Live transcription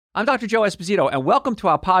I'm Dr. Joe Esposito, and welcome to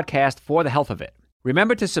our podcast, For the Health of It.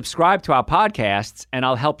 Remember to subscribe to our podcasts, and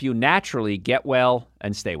I'll help you naturally get well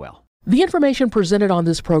and stay well. The information presented on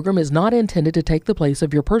this program is not intended to take the place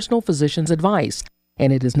of your personal physician's advice,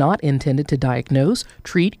 and it is not intended to diagnose,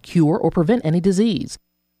 treat, cure, or prevent any disease.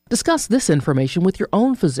 Discuss this information with your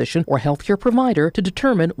own physician or healthcare provider to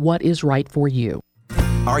determine what is right for you.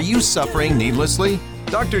 Are you suffering needlessly?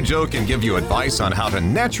 Dr. Joe can give you advice on how to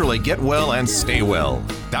naturally get well and stay well.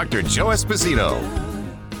 Dr. Joe Esposito.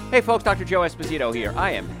 Hey folks, Dr. Joe Esposito here.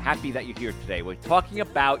 I am happy that you're here today. We're talking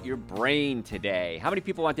about your brain today. How many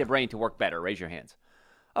people want their brain to work better? Raise your hands.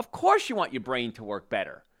 Of course you want your brain to work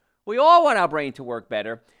better. We all want our brain to work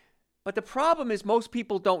better. But the problem is most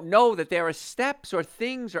people don't know that there are steps or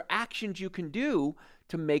things or actions you can do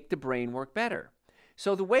to make the brain work better.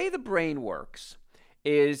 So the way the brain works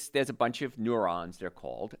is there's a bunch of neurons, they're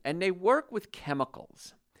called, and they work with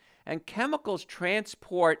chemicals. And chemicals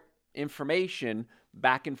transport information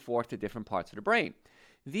back and forth to different parts of the brain.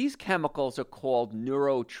 These chemicals are called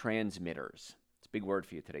neurotransmitters. It's a big word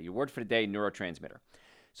for you today. Your word for the day, neurotransmitter.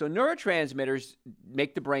 So neurotransmitters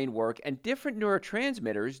make the brain work, and different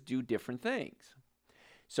neurotransmitters do different things.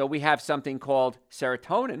 So we have something called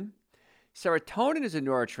serotonin. Serotonin is a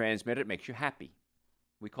neurotransmitter that makes you happy.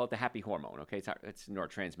 We call it the happy hormone, okay? It's a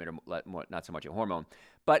neurotransmitter, not so much a hormone.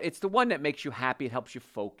 But it's the one that makes you happy. It helps you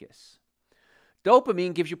focus.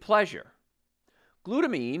 Dopamine gives you pleasure.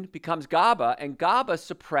 Glutamine becomes GABA, and GABA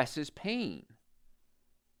suppresses pain.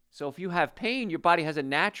 So if you have pain, your body has a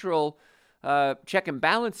natural check and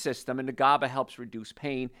balance system, and the GABA helps reduce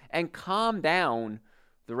pain and calm down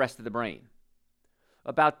the rest of the brain.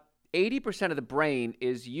 About 80% of the brain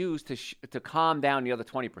is used to calm down the other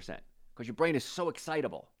 20%. Because your brain is so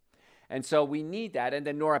excitable. And so we need that. And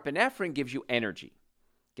then norepinephrine gives you energy,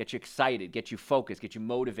 gets you excited, gets you focused, gets you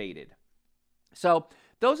motivated. So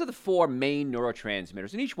those are the four main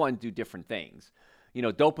neurotransmitters, and each one do different things. You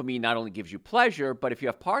know, dopamine not only gives you pleasure, but if you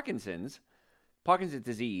have Parkinson's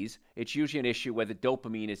disease, it's usually an issue where the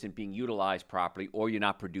dopamine isn't being utilized properly or you're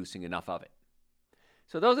not producing enough of it.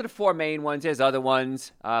 So those are the four main ones. There's other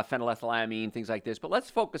ones, phenylethylamine, things like this. But let's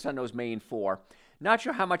focus on those main four. Not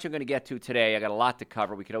sure how much I'm going to get to today. I got a lot to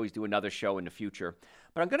cover. We could always do another show in the future.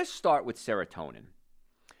 But I'm going to start with serotonin.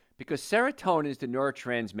 Because serotonin is the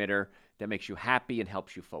neurotransmitter that makes you happy and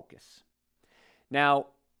helps you focus. Now,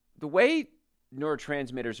 the way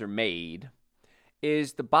neurotransmitters are made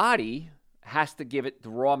is the body has to give it the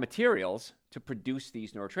raw materials to produce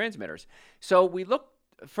these neurotransmitters. So we look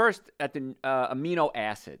first at the amino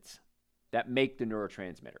acids that make the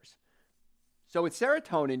neurotransmitters. So with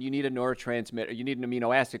serotonin, you need a neurotransmitter. You need an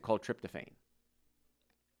amino acid called tryptophan.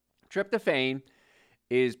 Tryptophan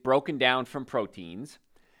is broken down from proteins.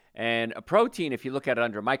 And a protein, if you look at it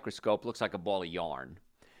under a microscope, looks like a ball of yarn.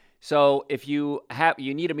 So if you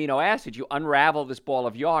need amino acids, you unravel this ball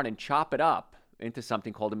of yarn and chop it up into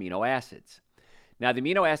something called amino acids. Now, the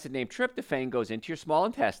amino acid named tryptophan goes into your small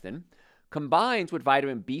intestine, combines with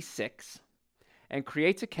vitamin B6, and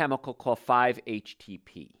creates a chemical called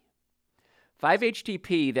 5-HTP.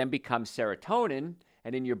 5-HTP then becomes serotonin,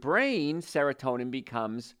 and in your brain, serotonin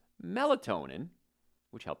becomes melatonin,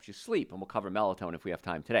 which helps you sleep, and we'll cover melatonin if we have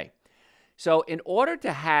time today. So in order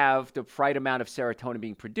to have the right amount of serotonin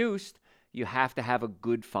being produced, you have to have a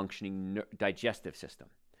good functioning digestive system.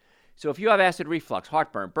 So if you have acid reflux,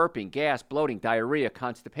 heartburn, burping, gas, bloating, diarrhea,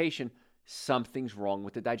 constipation, something's wrong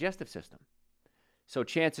with the digestive system. So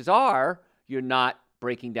chances are you're not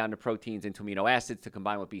breaking down the proteins into amino acids to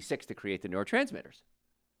combine with B6 to create the neurotransmitters.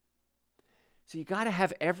 So you got to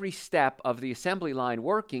have every step of the assembly line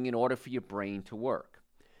working in order for your brain to work.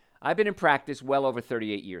 I've been in practice well over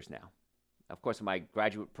 38 years now. Of course, in my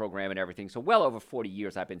graduate program and everything, so well over 40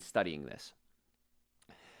 years I've been studying this.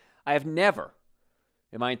 I have never,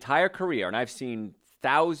 in my entire career, and I've seen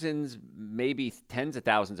thousands, maybe tens of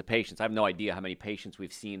thousands of patients. I have no idea how many patients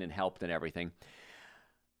we've seen and helped and everything.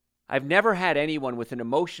 I've never had anyone with an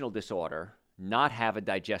emotional disorder not have a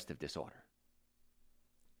digestive disorder.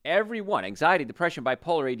 Everyone, anxiety, depression,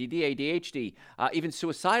 bipolar, ADD, ADHD, even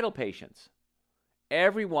suicidal patients,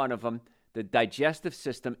 every one of them, the digestive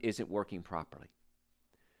system isn't working properly.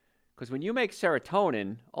 Because when you make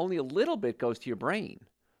serotonin, only a little bit goes to your brain.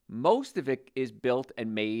 Most of it is built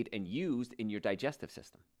and made and used in your digestive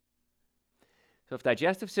system. So if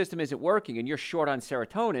digestive system isn't working and you're short on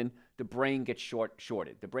serotonin, the brain gets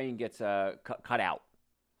shorted. The brain gets cut out.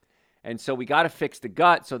 And so we got to fix the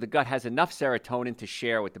gut so the gut has enough serotonin to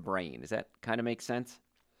share with the brain. Does that kind of make sense?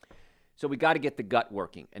 So we got to get the gut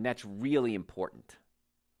working, and that's really important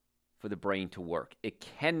for the brain to work. It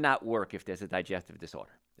cannot work if there's a digestive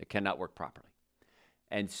disorder. It cannot work properly.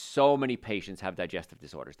 And so many patients have digestive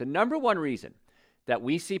disorders. The number one reason that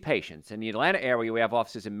we see patients in the Atlanta area, we have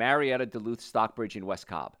offices in Marietta, Duluth, Stockbridge, and West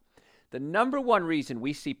Cobb. The number one reason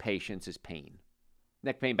we see patients is pain.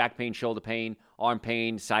 Neck pain, back pain, shoulder pain, arm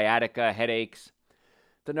pain, sciatica, headaches.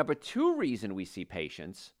 The number two reason we see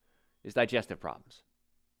patients is digestive problems.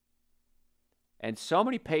 And so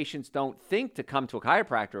many patients don't think to come to a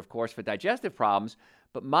chiropractor, of course, for digestive problems,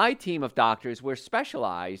 but my team of doctors, we're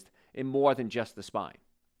specialized in more than just the spine.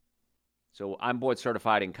 So I'm board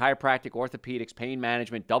certified in chiropractic, orthopedics, pain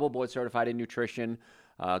management, double board certified in nutrition,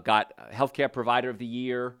 got healthcare provider of the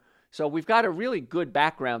year. So we've got a really good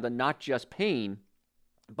background on not just pain,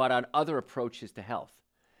 but on other approaches to health.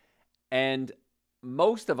 And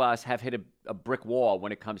most of us have hit a brick wall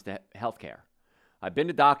when it comes to healthcare. I've been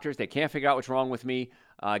to doctors. They can't figure out what's wrong with me.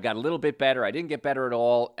 I got a little bit better. I didn't get better at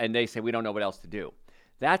all. And they say, we don't know what else to do.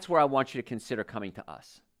 That's where I want you to consider coming to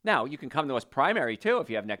us. Now, you can come to us primary, too, if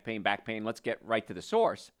you have neck pain, back pain. Let's get right to the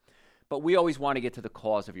source. But we always want to get to the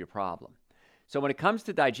cause of your problem. So when it comes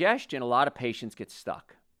to digestion, a lot of patients get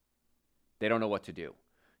stuck. They don't know what to do.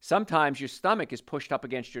 Sometimes your stomach is pushed up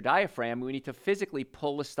against your diaphragm. We need to physically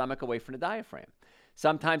pull the stomach away from the diaphragm.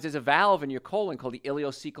 Sometimes there's a valve in your colon called the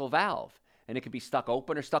ileocecal valve, and it can be stuck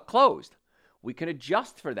open or stuck closed. We can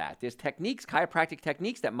adjust for that. There's techniques, chiropractic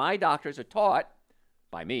techniques that my doctors are taught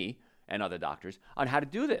by me and other doctors on how to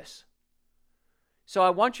do this. So I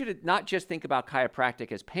want you to not just think about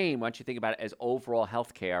chiropractic as pain. I want you to think about it as overall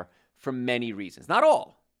health care for many reasons. Not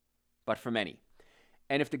all, but for many.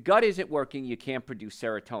 And if the gut isn't working, you can't produce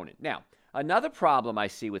serotonin. Now, another problem I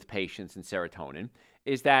see with patients and serotonin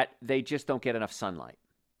is that they just don't get enough sunlight.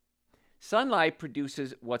 Sunlight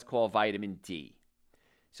produces what's called vitamin D.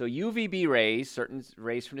 So UVB rays, certain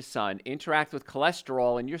rays from the sun, interact with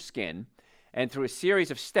cholesterol in your skin, and through a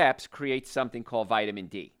series of steps create something called vitamin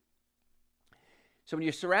D. So when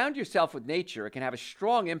you surround yourself with nature, it can have a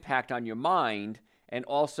strong impact on your mind and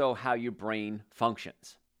also how your brain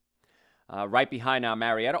functions. Right behind our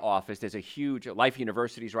Marietta office, there's a huge, Life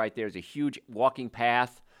University's right there, there's a huge walking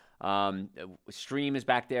path. A stream is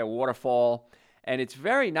back there, waterfall. And it's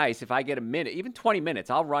very nice if I get a minute, even 20 minutes,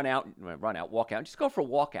 I'll walk out, and just go for a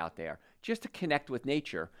walk out there just to connect with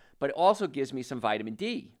nature. But it also gives me some vitamin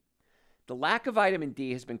D. The lack of vitamin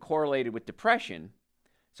D has been correlated with depression.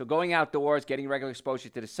 So going outdoors, getting regular exposure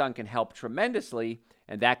to the sun can help tremendously,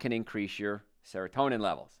 and that can increase your serotonin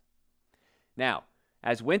levels. Now,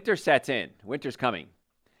 as winter sets in, winter's coming.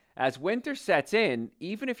 As winter sets in,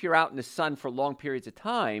 even if you're out in the sun for long periods of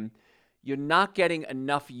time, you're not getting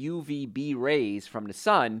enough UVB rays from the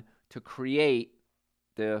sun to create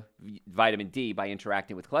the vitamin D by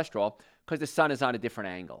interacting with cholesterol because the sun is on a different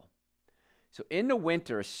angle. So in the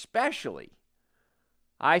winter especially,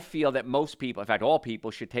 I feel that most people, in fact all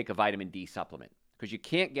people, should take a vitamin D supplement because you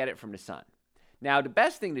can't get it from the sun. Now, the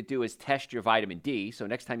best thing to do is test your vitamin D. So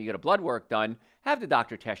next time you get a blood work done, have the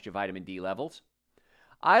doctor test your vitamin D levels.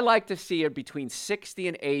 I like to see it between 60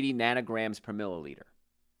 and 80 nanograms per milliliter.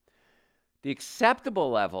 The acceptable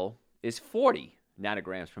level is 40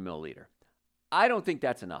 nanograms per milliliter. I don't think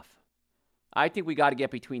that's enough. I think we got to get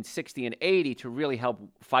between 60 and 80 to really help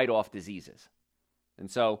fight off diseases. And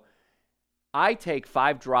so I take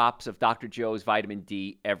 5 drops of Dr. Joe's vitamin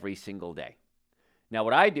D every single day. Now,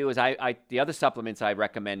 what I do is the other supplements I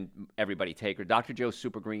recommend everybody take are Dr. Joe's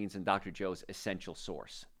Super Greens and Dr. Joe's Essential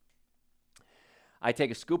Source. I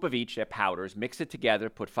take a scoop of each, they're powders, mix it together,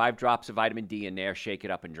 put 5 drops of vitamin D in there, shake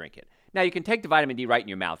it up, and drink it. Now, you can take the vitamin D right in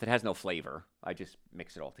your mouth. It has no flavor. I just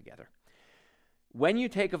mix it all together. When you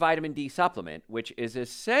take a vitamin D supplement, which is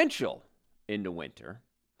essential in the winter,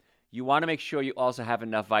 you want to make sure you also have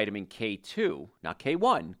enough vitamin K2, not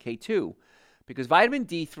K1, K2, because vitamin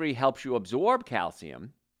D3 helps you absorb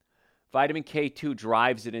calcium. Vitamin K2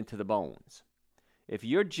 drives it into the bones. If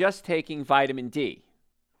you're just taking vitamin D,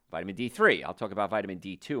 vitamin D3, I'll talk about vitamin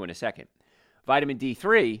D2 in a second. Vitamin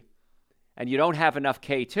D3, and you don't have enough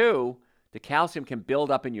K2, the calcium can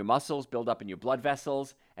build up in your muscles, build up in your blood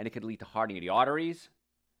vessels, and it could lead to hardening of the arteries.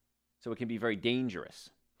 So it can be very dangerous.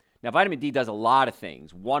 Now, vitamin D does a lot of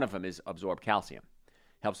things. One of them is absorb calcium.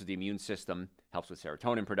 Helps with the immune system, helps with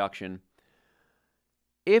serotonin production.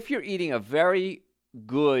 If you're eating a very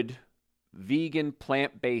good vegan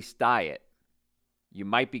plant-based diet, you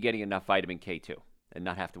might be getting enough vitamin K2 and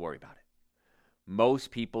not have to worry about it.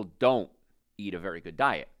 Most people don't eat a very good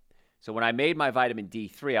diet. So when I made my vitamin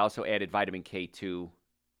D3, I also added vitamin K2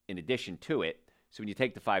 in addition to it. So when you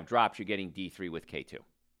take the 5 drops, you're getting D3 with K2.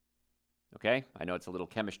 Okay? I know it's a little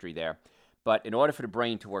chemistry there. But in order for the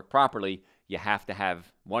brain to work properly, you have to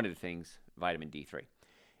have one of the things, vitamin D3.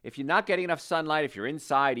 If you're not getting enough sunlight, if you're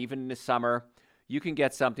inside, even in the summer, you can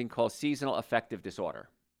get something called seasonal affective disorder.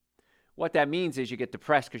 What that means is you get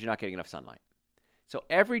depressed because you're not getting enough sunlight. So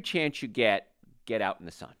every chance you get out in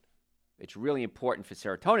the sun. It's really important for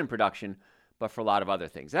serotonin production, but for a lot of other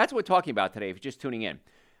things. That's what we're talking about today if you're just tuning in.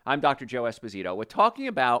 I'm Dr. Joe Esposito. We're talking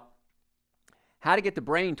about how to get the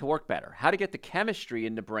brain to work better, how to get the chemistry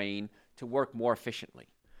in the brain to work more efficiently.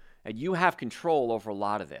 And you have control over a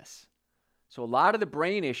lot of this. So a lot of the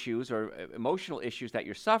brain issues or emotional issues that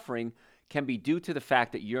you're suffering can be due to the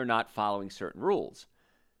fact that you're not following certain rules.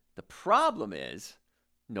 The problem is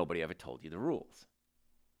nobody ever told you the rules.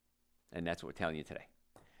 And that's what we're telling you today.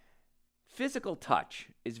 Physical touch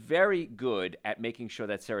is very good at making sure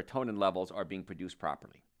that serotonin levels are being produced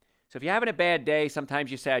properly. So if you're having a bad day,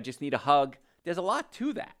 sometimes you say, I just need a hug. There's a lot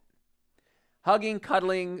to that. Hugging,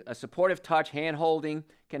 cuddling, a supportive touch, hand-holding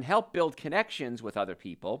can help build connections with other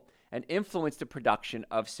people and influence the production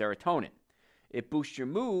of serotonin. It boosts your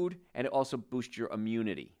mood, and it also boosts your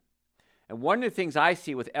immunity. And one of the things I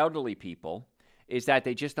see with elderly people is that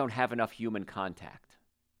they just don't have enough human contact.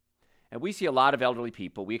 And we see a lot of elderly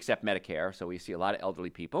people. We accept Medicare, so we see a lot of elderly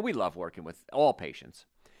people. We love working with all patients.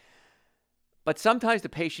 But sometimes the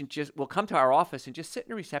patient just will come to our office and just sit in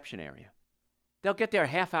the reception area. They'll get there a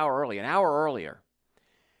half hour early, an hour earlier.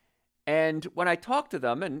 And when I talk to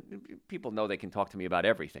them, and people know they can talk to me about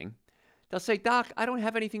everything, they'll say, Doc, I don't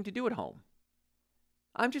have anything to do at home.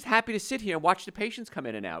 I'm just happy to sit here and watch the patients come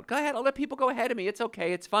in and out. Go ahead, I'll let people go ahead of me. It's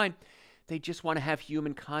okay, it's fine. They just want to have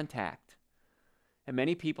human contact. And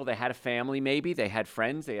many people, they had a family maybe, they had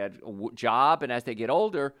friends, they had a job, and as they get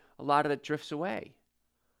older, a lot of it drifts away.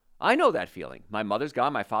 I know that feeling. My mother's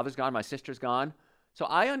gone, my father's gone, my sister's gone. So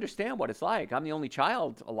I understand what it's like. I'm the only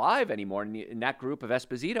child alive anymore in that group of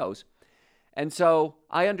Espositos. And so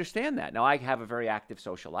I understand that. Now, I have a very active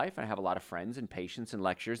social life, and I have a lot of friends and patients and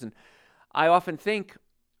lectures, and I often think,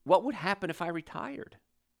 what would happen if I retired?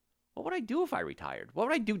 What would I do if I retired? What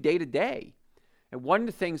would I do day to day? And one of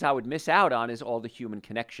the things I would miss out on is all the human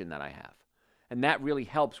connection that I have. And that really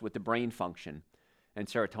helps with the brain function and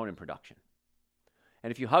serotonin production.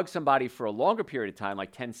 And if you hug somebody for a longer period of time,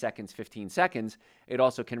 like 10 seconds, 15 seconds, it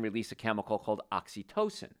also can release a chemical called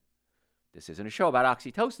oxytocin. This isn't a show about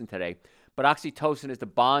oxytocin today, but oxytocin is the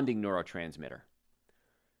bonding neurotransmitter.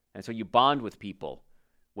 And so you bond with people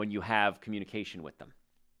when you have communication with them.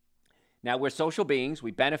 Now, we're social beings.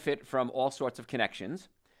 We benefit from all sorts of connections.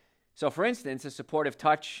 So, for instance, a supportive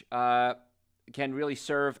touch can really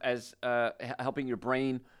serve as helping your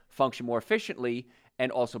brain function more efficiently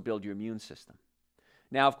and also build your immune system.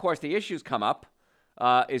 Now, of course, the issues come up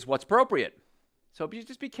is what's appropriate. So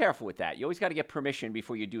just be careful with that. You always got to get permission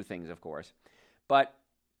before you do things, of course. But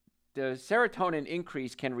the serotonin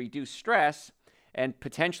increase can reduce stress and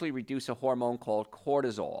potentially reduce a hormone called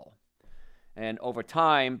cortisol. And over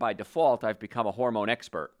time, by default, I've become a hormone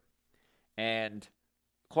expert. And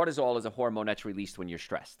cortisol is a hormone that's released when you're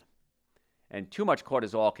stressed. And too much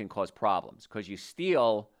cortisol can cause problems because you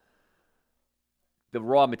steal the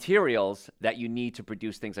raw materials that you need to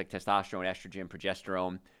produce things like testosterone, estrogen,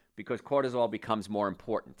 progesterone, because cortisol becomes more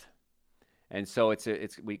important. And so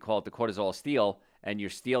we call it the cortisol steal, and you're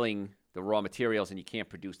stealing the raw materials and you can't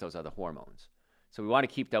produce those other hormones. So we want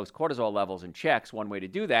to keep those cortisol levels in checks. One way to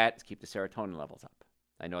do that is keep the serotonin levels up.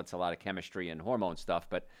 I know it's a lot of chemistry and hormone stuff,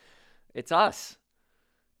 but it's us.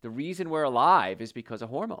 The reason we're alive is because of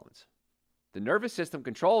hormones. The nervous system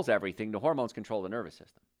controls everything. The hormones control the nervous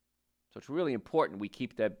system. So it's really important we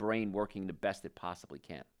keep that brain working the best it possibly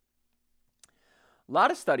can. A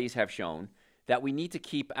lot of studies have shown that we need to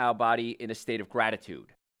keep our body in a state of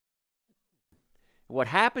gratitude. What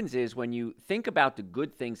happens is when you think about the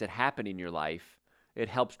good things that happen in your life, it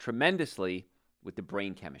helps tremendously with the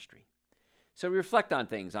brain chemistry. So we reflect on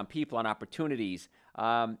things, on people, on opportunities,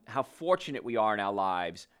 how fortunate we are in our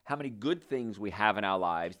lives, how many good things we have in our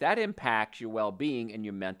lives. That impacts your well-being and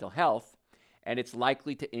your mental health, and it's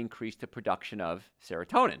likely to increase the production of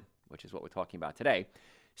serotonin, which is what we're talking about today.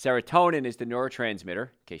 Serotonin is the neurotransmitter, in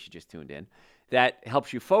case you just tuned in, that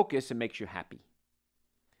helps you focus and makes you happy.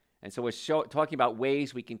 And so we're talking about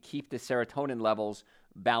ways we can keep the serotonin levels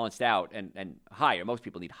balanced out and higher. Most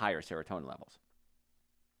people need higher serotonin levels.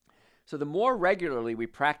 So the more regularly we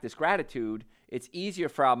practice gratitude, it's easier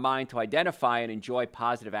for our mind to identify and enjoy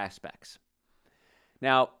positive aspects.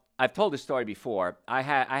 Now, I've told this story before. I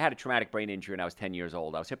had a traumatic brain injury when I was 10 years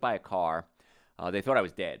old. I was hit by a car. They thought I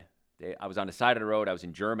was dead. I was on the side of the road. I was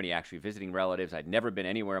in Germany, actually, visiting relatives. I'd never been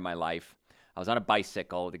anywhere in my life. I was on a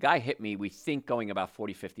bicycle. The guy hit me, we think, going about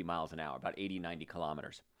 40, 50 miles an hour, about 80, 90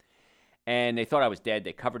 kilometers. And they thought I was dead.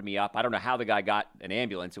 They covered me up. I don't know how the guy got an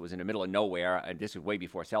ambulance. It was in the middle of nowhere, and this was way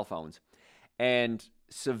before cell phones. and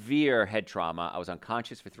severe head trauma. I was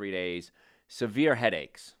unconscious for 3 days, severe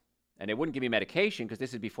headaches. And they wouldn't give me medication because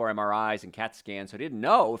this is before MRIs and CAT scans, so I didn't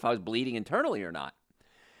know if I was bleeding internally or not.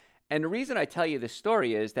 And the reason I tell you this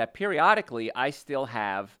story is that periodically I still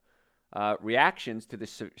have reactions to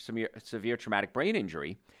this severe traumatic brain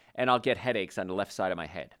injury, and I'll get headaches on the left side of my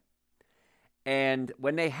head. And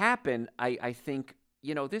when they happen, I think,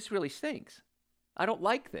 this really stinks. I don't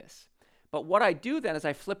like this. But what I do then is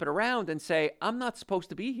I flip it around and say, I'm not supposed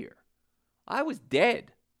to be here. I was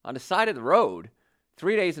dead on the side of the road,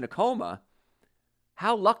 3 days in a coma.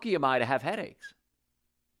 How lucky am I to have headaches?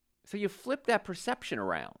 So you flip that perception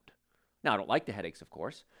around. Now, I don't like the headaches, of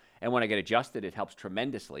course. And when I get adjusted, it helps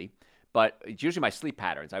tremendously. But it's usually my sleep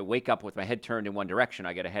patterns. I wake up with my head turned in one direction.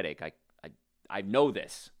 I get a headache. I know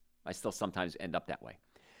this. I still sometimes end up that way.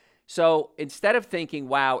 So instead of thinking,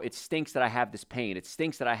 wow, it stinks that I have this pain, it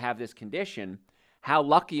stinks that I have this condition, how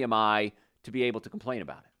lucky am I to be able to complain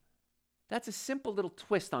about it? That's a simple little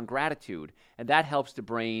twist on gratitude, and that helps the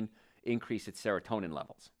brain increase its serotonin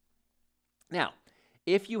levels. Now,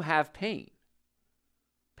 if you have pain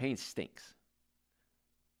stinks.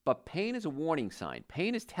 But pain is a warning sign.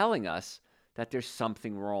 Pain is telling us that there's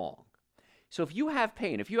something wrong. So if you have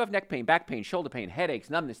pain, if you have neck pain, back pain, shoulder pain, headaches,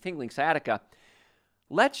 numbness, tingling, sciatica,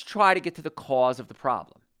 let's try to get to the cause of the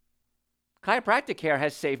problem. Chiropractic care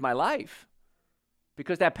has saved my life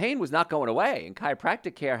because that pain was not going away, and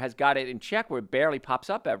chiropractic care has got it in check where it barely pops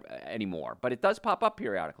up anymore, but it does pop up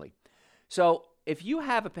periodically. So if you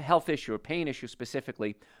have a health issue, a pain issue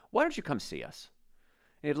specifically, why don't you come see us?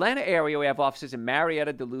 In the Atlanta area, we have offices in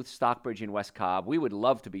Marietta, Duluth, Stockbridge, and West Cobb. We would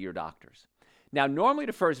love to be your doctors. Now, normally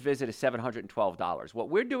the first visit is $712. What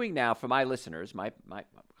we're doing now for my listeners,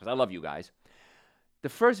 because I love you guys, the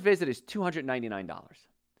first visit is $299.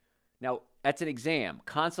 Now, that's an exam,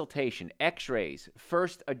 consultation, x-rays,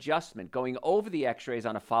 first adjustment, going over the x-rays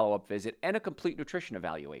on a follow-up visit, and a complete nutrition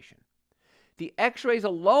evaluation. The x-rays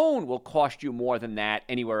alone will cost you more than that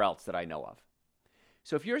anywhere else that I know of.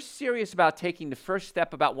 So if you're serious about taking the first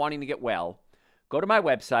step about wanting to get well, go to my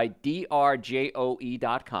website, drjoe.com,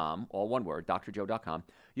 all one word, drjoe.com.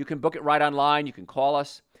 You can book it right online. You can call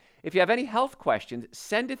us. If you have any health questions,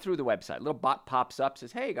 send it through the website. A little bot pops up,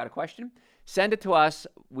 says, hey, you got a question? Send it to us.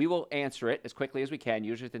 We will answer it as quickly as we can,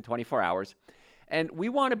 usually within 24 hours. And we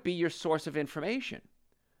want to be your source of information.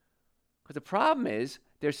 Because the problem is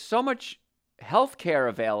there's so much health care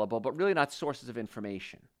available, but really not sources of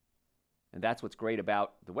information. And that's what's great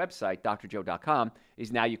about the website, drjoe.com,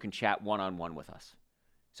 is now you can chat one-on-one with us.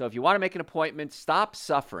 So if you want to make an appointment, stop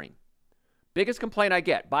suffering. Biggest complaint I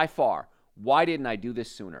get, by far, why didn't I do this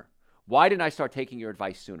sooner? Why didn't I start taking your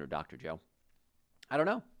advice sooner, Dr. Joe? I don't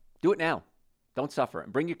know. Do it now. Don't suffer.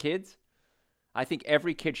 And bring your kids. I think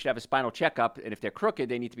every kid should have a spinal checkup, and if they're crooked,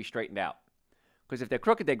 they need to be straightened out. Because if they're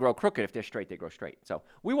crooked, they grow crooked. If they're straight, they grow straight. So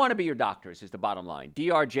we want to be your doctors is the bottom line.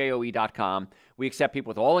 drjoe.com. We accept people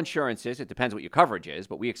with all insurances. It depends what your coverage is,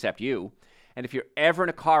 but we accept you. And if you're ever in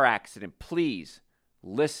a car accident, please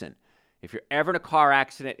listen. If you're ever in a car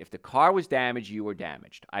accident, if the car was damaged, you were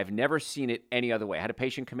damaged. I've never seen it any other way. I had a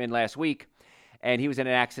patient come in last week, and he was in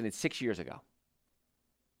an accident 6 years ago.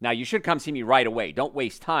 Now, you should come see me right away. Don't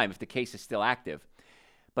waste time if the case is still active.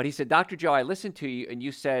 But he said, Dr. Joe, I listened to you, and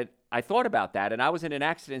you said, I thought about that, and I was in an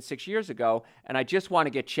accident 6 years ago, and I just want to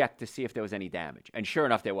get checked to see if there was any damage. And sure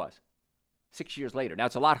enough, there was. 6 years later. Now,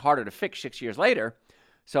 it's a lot harder to fix 6 years later.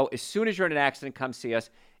 So as soon as you're in an accident, come see us.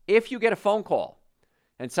 If you get a phone call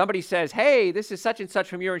and somebody says, hey, this is such and such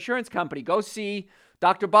from your insurance company, go see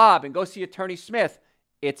Dr. Bob and go see Attorney Smith,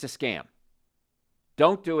 it's a scam.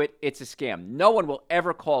 Don't do it. It's a scam. No one will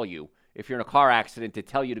ever call you if you're in a car accident to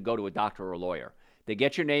tell you to go to a doctor or a lawyer. They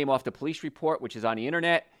get your name off the police report, which is on the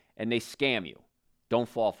internet, and they scam you. Don't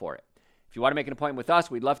fall for it. If you want to make an appointment with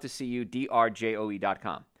us, we'd love to see you,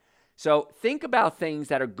 drjoe.com. So think about things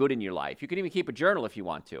that are good in your life. You can even keep a journal if you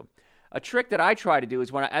want to. A trick that I try to do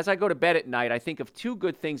is as I go to bed at night, I think of 2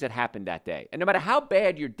 good things that happened that day. And no matter how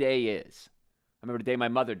bad your day is, I remember the day my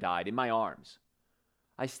mother died in my arms,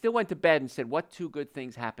 I still went to bed and said, what 2 good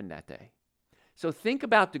things happened that day? So think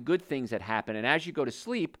about the good things that happen, and as you go to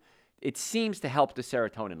sleep, it seems to help the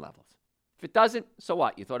serotonin levels. If it doesn't, so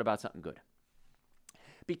what? You thought about something good.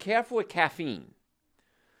 Be careful with caffeine.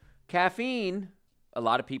 Caffeine, a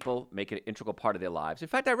lot of people make it an integral part of their lives. In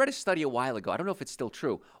fact, I read a study a while ago. I don't know if it's still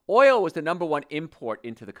true. Oil was the #1 import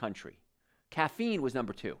into the country. Caffeine was #2. I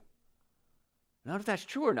don't know if that's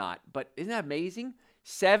true or not, but isn't that amazing?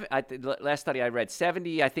 The last study I read,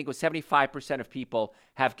 75% of people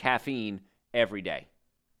have caffeine every day.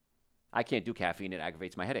 I can't do caffeine. It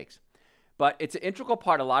aggravates my headaches. But it's an integral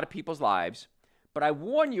part of a lot of people's lives. But I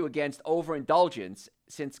warn you against overindulgence,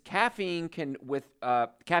 since caffeine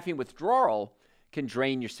withdrawal can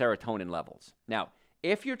drain your serotonin levels. Now,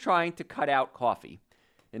 if you're trying to cut out coffee,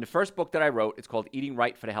 in the first book that I wrote, it's called Eating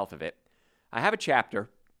Right for the Health of It, I have a chapter,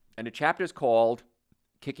 and the chapter is called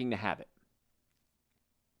Kicking the Habit.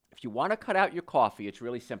 If you want to cut out your coffee, it's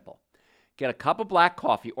really simple. Get a cup of black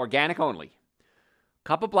coffee, organic only.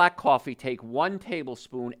 Cup of black coffee, take 1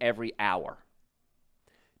 tablespoon every hour.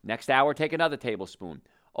 Next hour, take another tablespoon.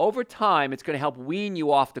 Over time, it's going to help wean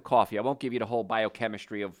you off the coffee. I won't give you the whole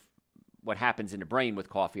biochemistry of what happens in the brain with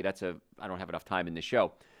coffee. I don't have enough time in this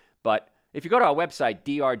show. But if you go to our website,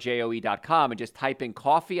 drjoe.com, and just type in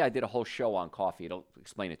coffee, I did a whole show on coffee. It'll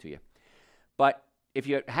explain it to you. But if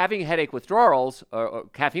you're having headache withdrawals or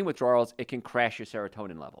caffeine withdrawals, it can crash your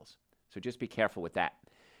serotonin levels. So just be careful with that.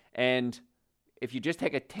 And if you just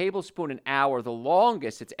take a tablespoon an hour, the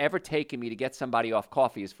longest it's ever taken me to get somebody off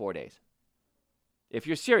coffee is 4 days. If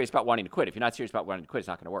you're serious about wanting to quit. If you're not serious about wanting to quit, it's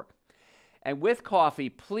not going to work. And with coffee,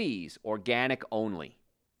 please, organic only.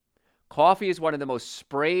 Coffee is one of the most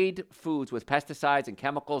sprayed foods with pesticides and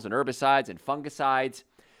chemicals and herbicides and fungicides.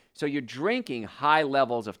 So you're drinking high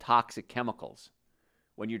levels of toxic chemicals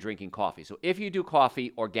when you're drinking coffee. So if you do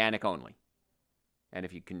coffee, organic only. And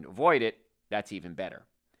if you can avoid it, that's even better.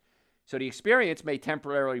 So the experience may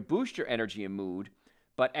temporarily boost your energy and mood,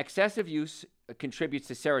 but excessive use contributes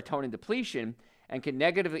to serotonin depletion and can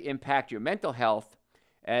negatively impact your mental health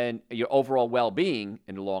and your overall well-being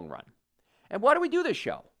in the long run. And why do we do this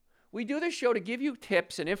show? We do this show to give you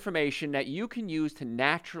tips and information that you can use to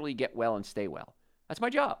naturally get well and stay well. That's my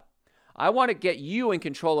job. I want to get you in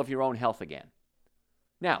control of your own health again.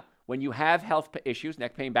 Now, when you have health issues,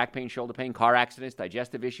 neck pain, back pain, shoulder pain, car accidents,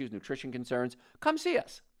 digestive issues, nutrition concerns, come see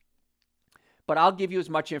us. But I'll give you as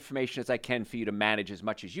much information as I can for you to manage as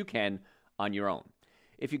much as you can on your own.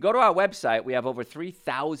 If you go to our website, we have over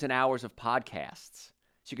 3,000 hours of podcasts.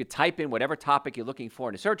 So you could type in whatever topic you're looking for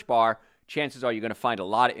in the search bar. Chances are you're going to find a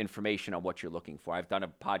lot of information on what you're looking for. I've done a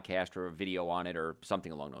podcast or a video on it or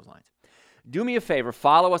something along those lines. Do me a favor,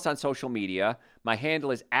 follow us on social media. My handle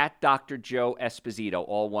is @Dr. Joe Esposito,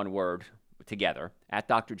 all one word together,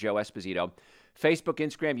 @Dr. Joe Esposito. Facebook,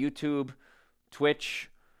 Instagram, YouTube, Twitch,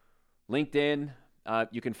 LinkedIn.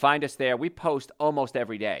 You can find us there. We post almost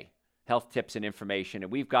every day health tips and information,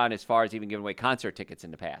 and we've gone as far as even giving away concert tickets in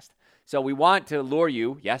the past. So we want to lure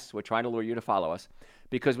you. Yes, we're trying to lure you to follow us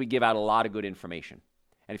because we give out a lot of good information.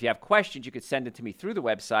 And if you have questions, you could send it to me through the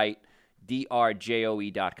website,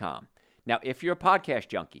 drjoe.com. Now, if you're a podcast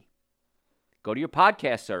junkie, go to your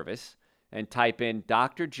podcast service and type in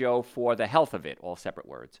Dr. Joe for the Health of It, all separate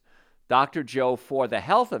words. Dr. Joe for the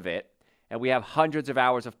Health of It, and we have hundreds of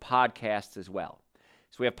hours of podcasts as well.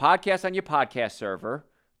 So we have podcasts on your podcast server,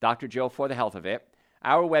 Dr. Joe for the Health of It,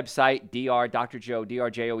 our website,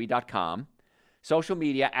 drjoe.com, social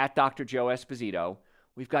media, @Dr. Joe Esposito.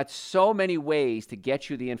 We've got so many ways to get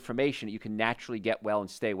you the information that you can naturally get well and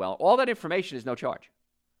stay well. All that information is no charge.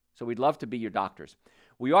 So we'd love to be your doctors.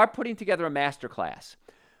 We are putting together a masterclass.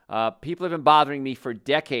 People have been bothering me for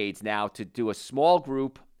decades now to do a small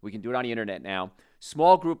group. We can do it on the internet now.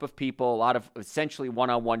 Small group of people, a lot of essentially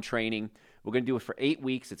one-on-one training. We're going to do it for 8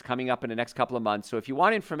 weeks. It's coming up in the next couple of months. So if you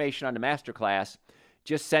want information on the masterclass,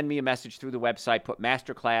 just send me a message through the website. Put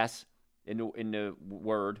masterclass in the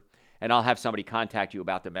word, and I'll have somebody contact you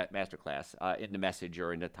about the masterclass in the message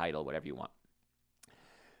or in the title, whatever you want.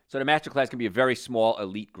 So the masterclass can be a very small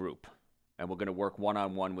elite group, and we're going to work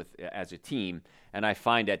one-on-one with as a team, and I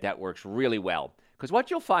find that works really well. Because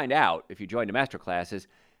what you'll find out if you join the masterclass is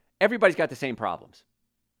everybody's got the same problems.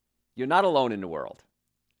 You're not alone in the world.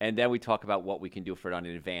 And then we talk about what we can do for it on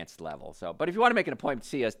an advanced level. But if you want to make an appointment,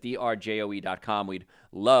 see us, drjoe.com. We'd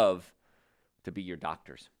love to be your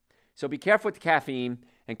doctors. So be careful with the caffeine.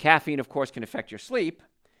 And caffeine, of course, can affect your sleep.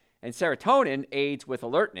 And serotonin aids with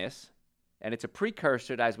alertness. And it's a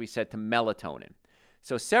precursor, as we said, to melatonin.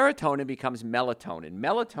 So serotonin becomes melatonin.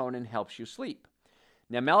 Melatonin helps you sleep.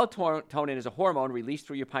 Now, melatonin is a hormone released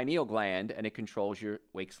through your pineal gland, and it controls your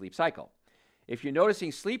wake-sleep cycle. If you're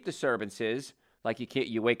noticing sleep disturbances, like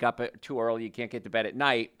you wake up too early, you can't get to bed at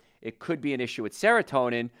night, it could be an issue with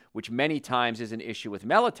serotonin, which many times is an issue with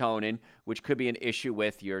melatonin, which could be an issue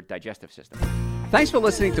with your digestive system. Thanks for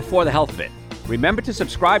listening to For the Health of It. Remember to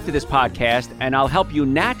subscribe to this podcast, and I'll help you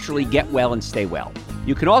naturally get well and stay well.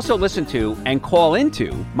 You can also listen to and call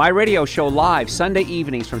into my radio show live Sunday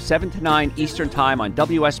evenings from 7 to 9 Eastern Time on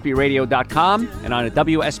WSBRadio.com and on a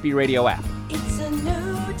WSB Radio app.